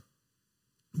Herod.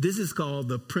 This is called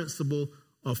the principle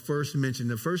of first mention.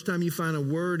 The first time you find a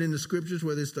word in the scriptures,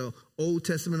 whether it's the Old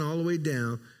Testament all the way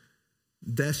down,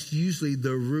 that's usually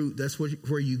the root. That's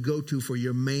where you go to for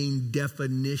your main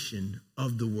definition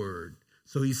of the word.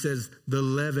 So he says the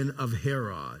leaven of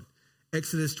Herod.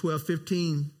 Exodus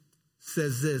 12:15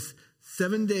 says this,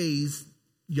 7 days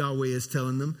Yahweh is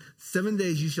telling them. 7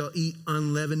 days you shall eat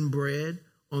unleavened bread.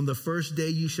 On the first day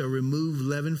you shall remove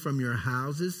leaven from your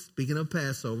houses. Speaking of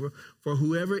Passover, for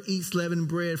whoever eats leavened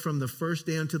bread from the first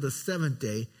day until the seventh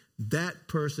day, that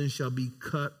person shall be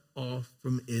cut off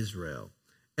from Israel.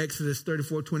 Exodus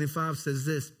 34:25 says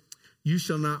this, you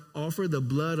shall not offer the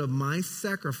blood of my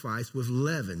sacrifice with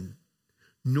leaven,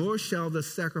 nor shall the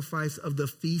sacrifice of the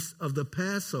feast of the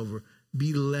Passover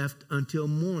be left until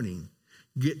morning.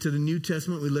 Get to the New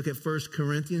Testament, we look at 1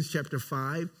 Corinthians chapter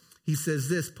 5. He says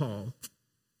this, Paul,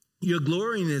 your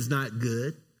glorying is not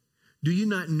good. Do you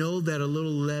not know that a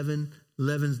little leaven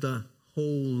leavens the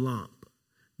whole lump?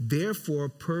 Therefore,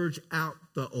 purge out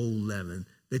the old leaven,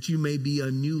 that you may be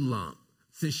a new lump,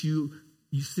 since you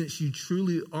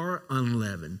truly are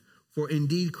unleavened. For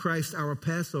indeed, Christ our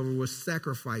Passover was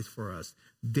sacrificed for us.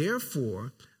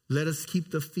 Therefore, let us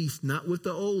keep the feast not with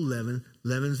the old leaven,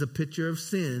 leaven is a picture of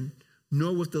sin,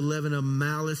 nor with the leaven of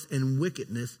malice and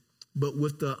wickedness, but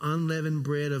with the unleavened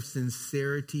bread of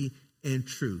sincerity and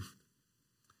truth.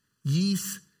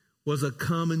 Yeast was a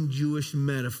common Jewish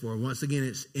metaphor. Once again,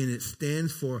 it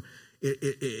stands for,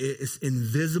 it's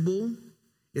invisible,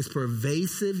 it's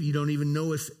pervasive. You don't even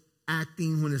know it's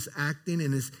acting when it's acting,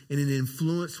 and it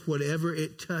influences whatever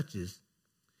it touches.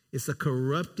 It's a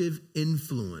corruptive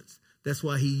influence. That's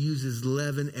why he uses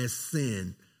leaven as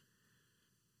sin.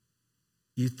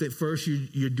 You think first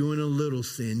you're doing a little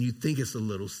sin. You think it's a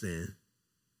little sin.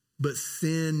 But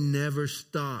sin never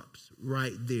stops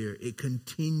right there. It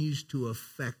continues to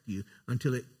affect you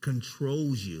until it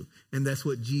controls you. And that's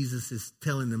what Jesus is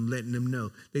telling them, letting them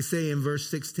know. They say in verse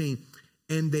 16,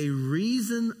 and they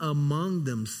reason among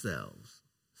themselves,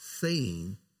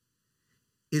 saying,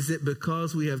 is it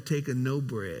because we have taken no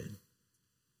bread?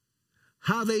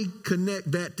 How they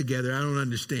connect that together, I don't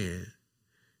understand.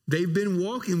 They've been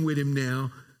walking with him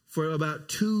now for about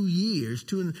 2 years,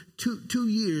 two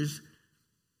years.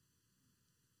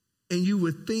 And you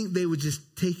would think they would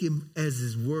just take him as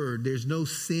his word. There's no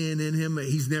sin in him.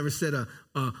 He's never said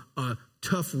a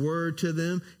tough word to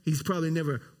them. He's probably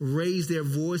never raised their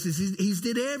voices. He's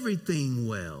did everything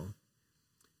well.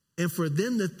 And for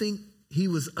them to think he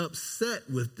was upset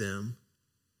with them,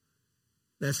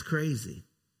 that's crazy.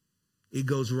 It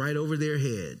goes right over their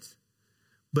heads.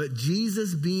 But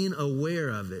Jesus, being aware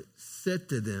of it, said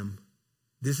to them,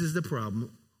 this is the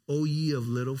problem, O ye of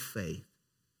little faith.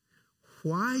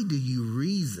 Why do you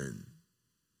reason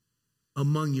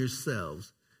among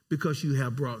yourselves because you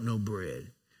have brought no bread?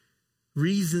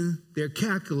 Reason, they're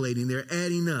calculating, they're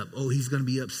adding up. Oh, he's going to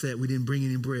be upset we didn't bring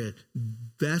any bread.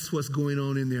 That's what's going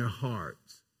on in their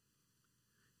hearts.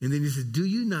 And then he says, do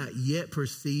you not yet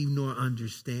perceive nor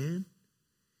understand?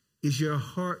 Is your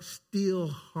heart still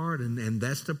hardened? And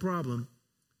that's the problem.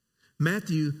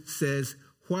 Matthew says,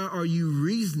 why are you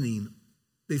reasoning?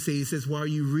 He says, why are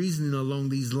you reasoning along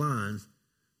these lines?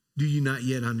 Do you not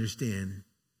yet understand?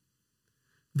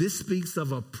 This speaks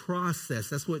of a process.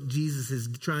 That's what Jesus is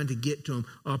trying to get to them.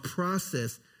 A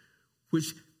process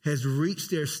which has reached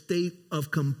their state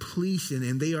of completion,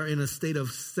 and they are in a state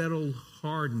of settled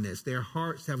hardness. Their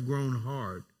hearts have grown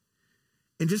hard.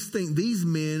 And just think, these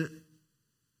men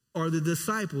are the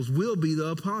disciples, will be the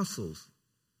apostles.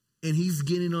 And he's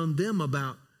getting on them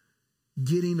about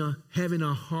having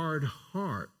a hard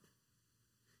heart.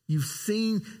 You've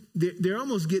seen, they're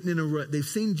almost getting in a rut. They've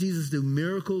seen Jesus do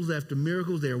miracles after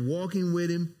miracles. They're walking with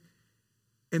him.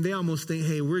 And they almost think,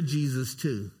 hey, we're Jesus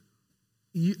too.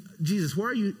 Jesus,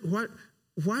 why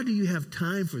do you have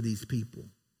time for these people?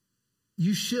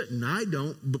 You shouldn't. I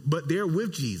don't. But they're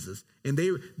with Jesus. And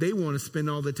they want to spend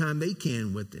all the time they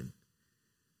can with him.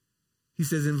 He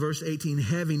says in verse 18,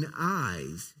 having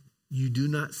eyes you do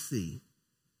not see.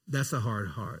 That's a hard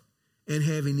heart. And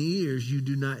having ears you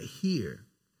do not hear.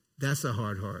 That's a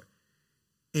hard heart.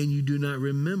 And you do not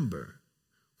remember.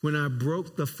 When I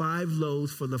broke the 5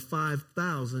 loaves for the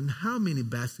 5,000, how many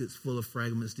baskets full of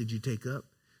fragments did you take up?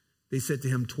 They said to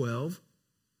him, 12.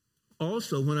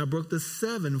 Also, when I broke the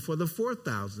 7 for the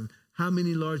 4,000, how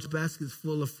many large baskets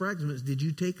full of fragments did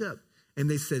you take up? And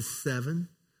they said, 7.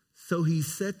 So he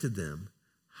said to them,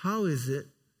 how is it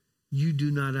you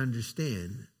do not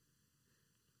understand?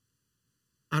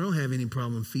 I don't have any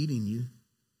problem feeding you.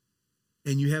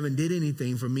 And you haven't did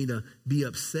anything for me to be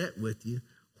upset with you.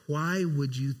 Why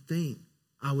would you think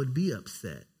I would be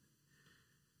upset?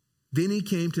 Then he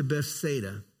came to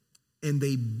Bethsaida, and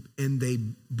they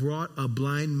brought a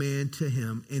blind man to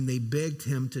him, and they begged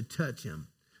him to touch him.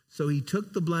 So he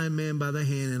took the blind man by the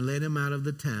hand and led him out of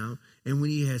the town. And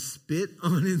when he had spit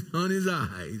on his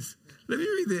eyes, let me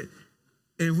read that.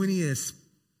 And when he has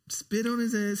spit on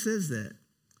his eyes, it says that.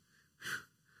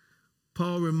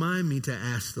 Paul, remind me to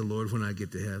ask the Lord when I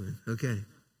get to heaven. Okay.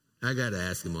 I got to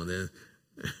ask him on that.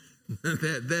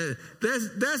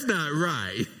 That's not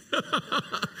right.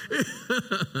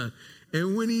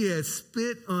 And when he had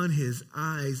spit on his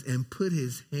eyes and put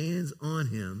his hands on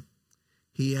him,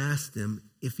 he asked him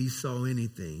if he saw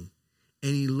anything.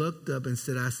 And he looked up and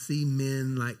said, I see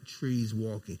men like trees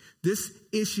walking. This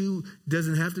issue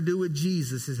doesn't have to do with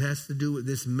Jesus. It has to do with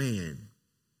this man.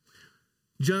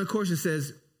 John Corson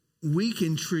says, we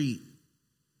can treat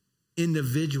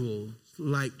individuals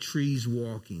like trees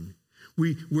walking.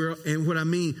 And what I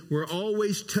mean, we're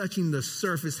always touching the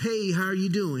surface. Hey, how are you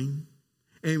doing?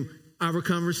 And our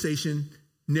conversation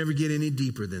never get any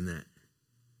deeper than that.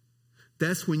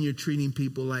 That's when you're treating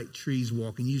people like trees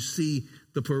walking. You see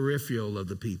the peripheral of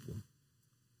the people.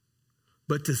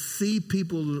 But to see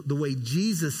people the way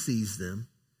Jesus sees them,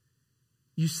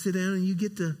 you sit down and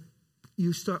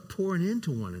you start pouring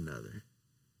into one another.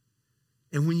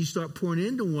 And when you start pouring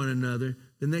into one another,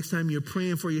 the next time you're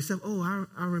praying for yourself,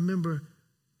 I remember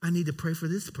I need to pray for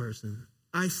this person.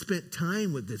 I spent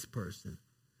time with this person.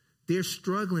 They're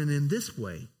struggling in this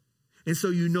way. And so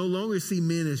you no longer see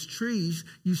men as trees,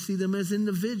 you see them as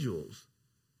individuals.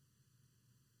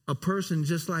 A person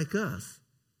just like us.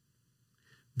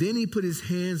 Then he put his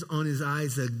hands on his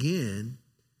eyes again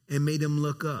and made him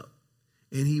look up.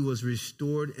 And he was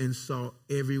restored and saw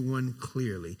everyone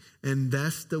clearly. And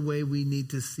that's the way we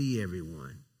need to see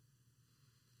everyone.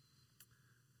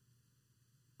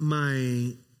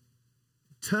 My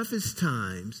toughest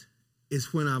times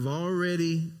is when I've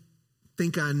already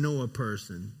think I know a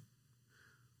person,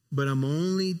 but I'm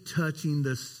only touching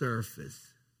the surface.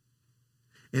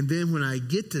 And then when I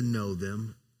get to know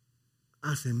them,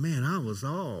 I say, man, I was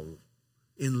all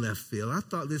in left field. I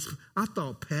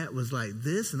thought Pat was like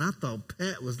this, and I thought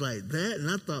Pat was like that, and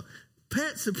I thought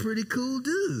Pat's a pretty cool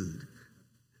dude.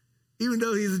 Even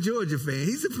though he's a Georgia fan,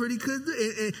 he's a pretty good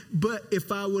dude. But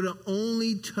if I would have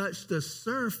only touched the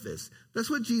surface, that's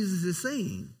what Jesus is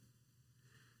saying.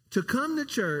 To come to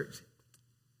church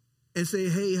and say,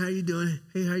 hey, how you doing?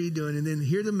 Hey, how you doing? And then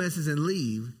hear the message and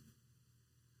leave.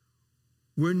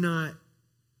 We're not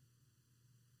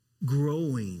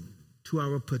growing to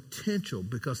our potential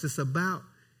because it's about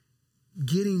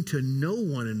getting to know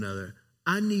one another.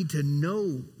 I need to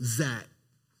know Zach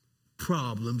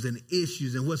problems and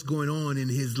issues and what's going on in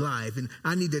his life. And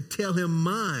I need to tell him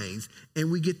mine.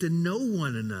 And we get to know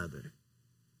one another.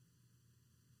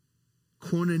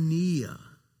 Koinonia.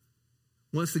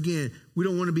 Once again, we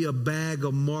don't want to be a bag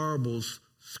of marbles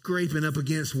scraping up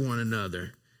against one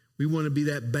another. We want to be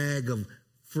that bag of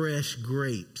fresh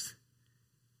grapes.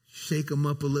 Shake them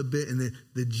up a little bit and then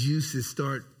the juices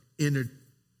start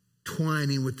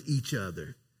intertwining with each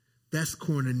other. That's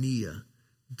koinonia.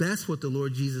 That's what the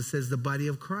Lord Jesus says the body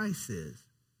of Christ is.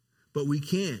 But we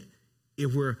can't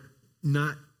if we're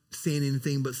not saying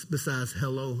anything besides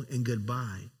hello and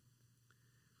goodbye.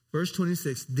 Verse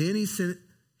 26, then he sent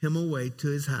him away to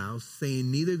his house, saying,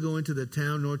 neither go into the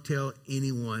town nor tell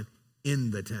anyone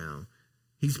in the town.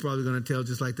 He's probably going to tell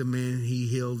just like the man he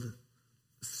healed,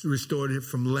 restored it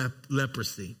from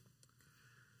leprosy.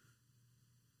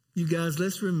 You guys,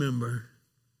 let's remember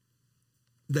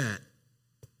that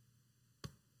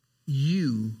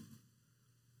y'all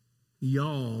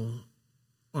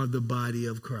are the body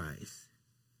of Christ.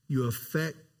 You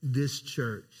affect this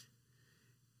church.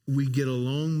 We get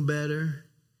along better.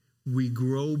 We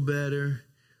grow better.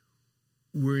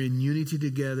 We're in unity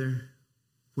together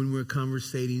when we're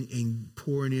conversating and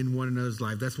pouring in one another's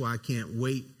life. That's why I can't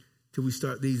wait till we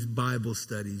start these Bible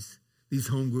studies, these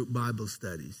home group Bible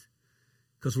studies,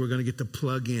 because we're going to get to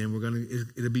plug in.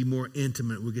 It'll be more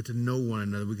intimate. We'll get to know one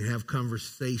another. We can have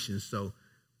conversations. So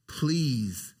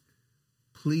please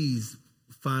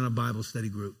find a Bible study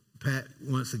group. Pat,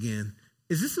 once again,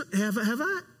 have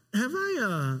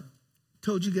I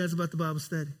told you guys about the Bible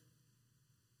study?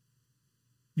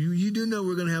 You do know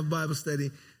we're going to have Bible study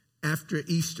after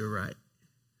Easter, right?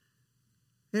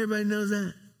 Everybody knows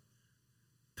that?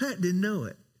 Pat didn't know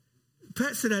it.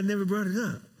 Pat said I never brought it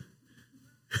up.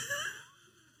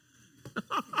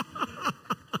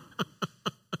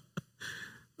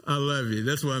 I love you.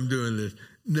 That's why I'm doing this.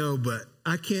 No, but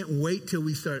I can't wait till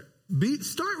we start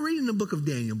reading the book of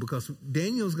Daniel, because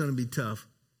Daniel's going to be tough.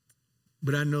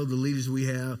 But I know the leaders we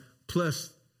have,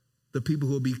 plus the people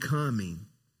who will be coming,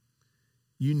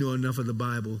 you know enough of the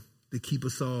Bible to keep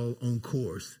us all on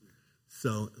course.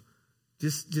 So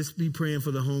just be praying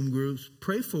for the home groups.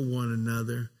 Pray for one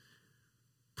another.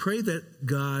 Pray that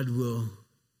God will,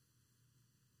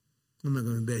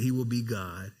 that he will be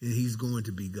God, and he's going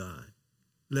to be God.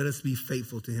 Let us be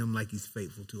faithful to him like he's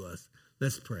faithful to us.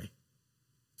 Let's pray.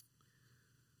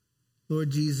 Lord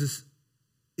Jesus,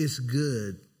 it's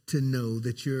good to know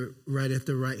that you're right at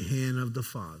the right hand of the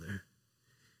Father,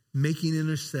 making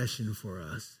intercession for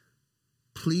us,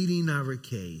 pleading our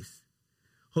case.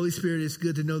 Holy Spirit, it's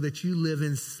good to know that you live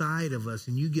inside of us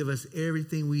and you give us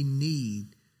everything we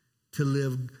need to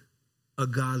live a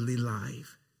godly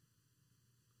life.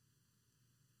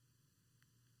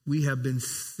 We have been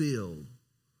sealed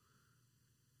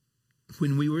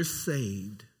when we were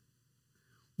saved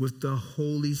with the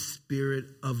Holy Spirit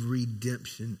of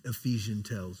redemption, Ephesians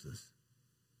tells us.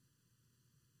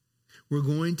 We're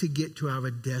going to get to our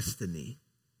destiny.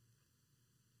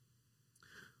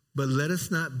 But let us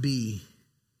not be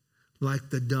like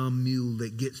the dumb mule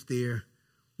that gets there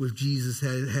with Jesus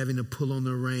having to pull on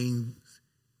the reins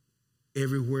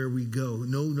everywhere we go.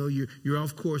 No, you're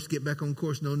off course. Get back on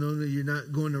course. No, you're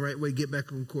not going the right way. Get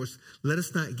back on course. Let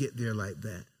us not get there like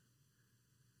that.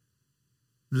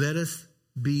 Let us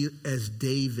be, as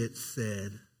David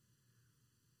said,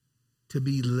 to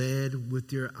be led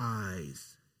with your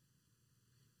eyes.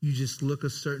 You just look a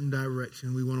certain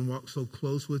direction. We want to walk so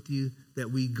close with you that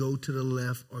we go to the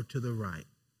left or to the right.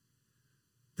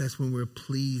 That's when we're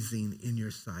pleasing in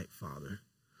your sight, Father.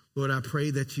 Lord, I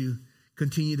pray that you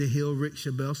continue to heal Rick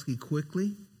Shabelsky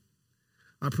quickly.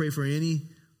 I pray for any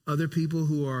other people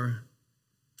who are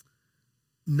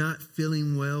not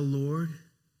feeling well, Lord,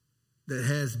 that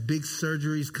has big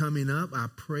surgeries coming up. I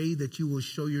pray that you will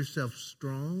show yourself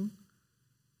strong,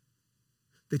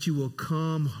 that you will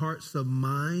calm hearts of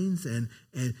minds and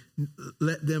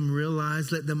let them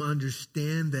realize, let them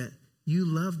understand that you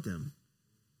love them.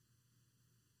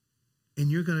 And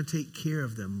you're going to take care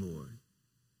of them, Lord.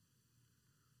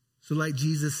 So like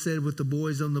Jesus said with the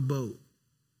boys on the boat,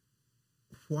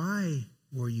 why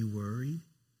were you worried?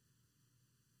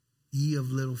 Ye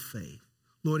of little faith.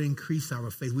 Lord, increase our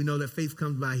faith. We know that faith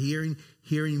comes by hearing,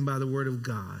 hearing by the word of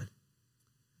God.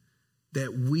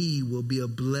 That we will be a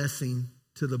blessing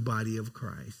to the body of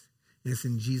Christ. And it's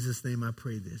in Jesus' name I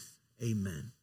pray this. Amen.